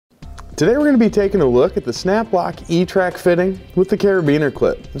Today we're going to be taking a look at the Snap-Loc E-Track Fitting with the Carabiner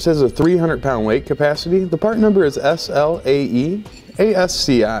clip. This has a 300-pound weight capacity. The part number is SLAEASCI.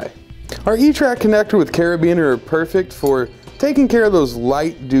 Our E-Track connector with Carabiner are perfect for taking care of those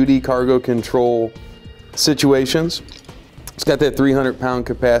light-duty cargo control situations. It's got that 300-pound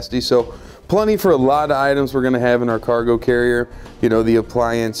capacity, so plenty for a lot of items we're going to have in our cargo carrier. You know, the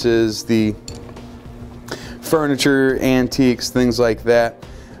appliances, the furniture, antiques, things like that.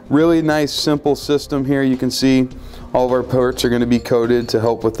 Really nice, simple system here. You can see all of our parts are going to be coated to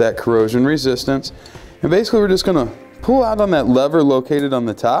help with that corrosion resistance. And basically we're just going to pull out on that lever located on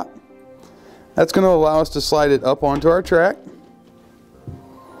the top. That's going to allow us to slide it up onto our track.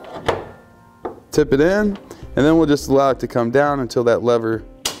 Tip it in, and then we'll just allow it to come down until that lever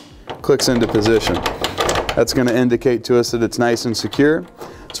clicks into position. That's going to indicate to us that it's nice and secure.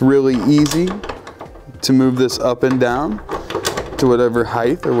 It's really easy to move this up and down to whatever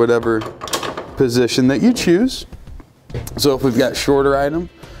height or whatever position that you choose. So if we've got shorter items,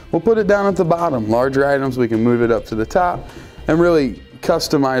 we'll put it down at the bottom. Larger items, we can move it up to the top and really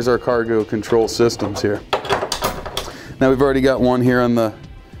customize our cargo control systems here. Now we've already got one here on the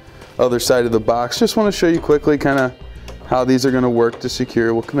other side of the box. Just want to show you quickly kind of how these are going to work to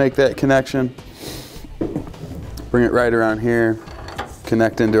secure. We'll make that connection, bring it right around here,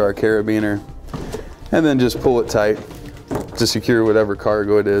 connect into our carabiner, and then just pull it tight to secure whatever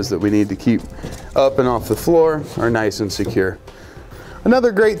cargo it is that we need to keep up and off the floor are nice and secure.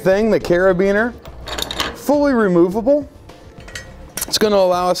 Another great thing, the carabiner, fully removable. It's going to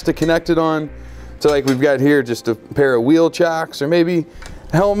allow us to connect it on to, like we've got here, just a pair of wheel chocks or maybe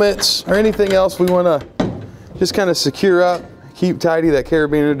helmets or anything else we want to just kind of secure up, keep tidy. That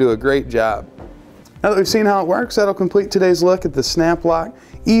carabiner will do a great job. Now that we've seen how it works, that'll complete today's look at the Snap-Loc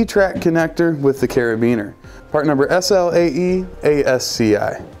E-Track connector with the carabiner. Part number SLAEASCI.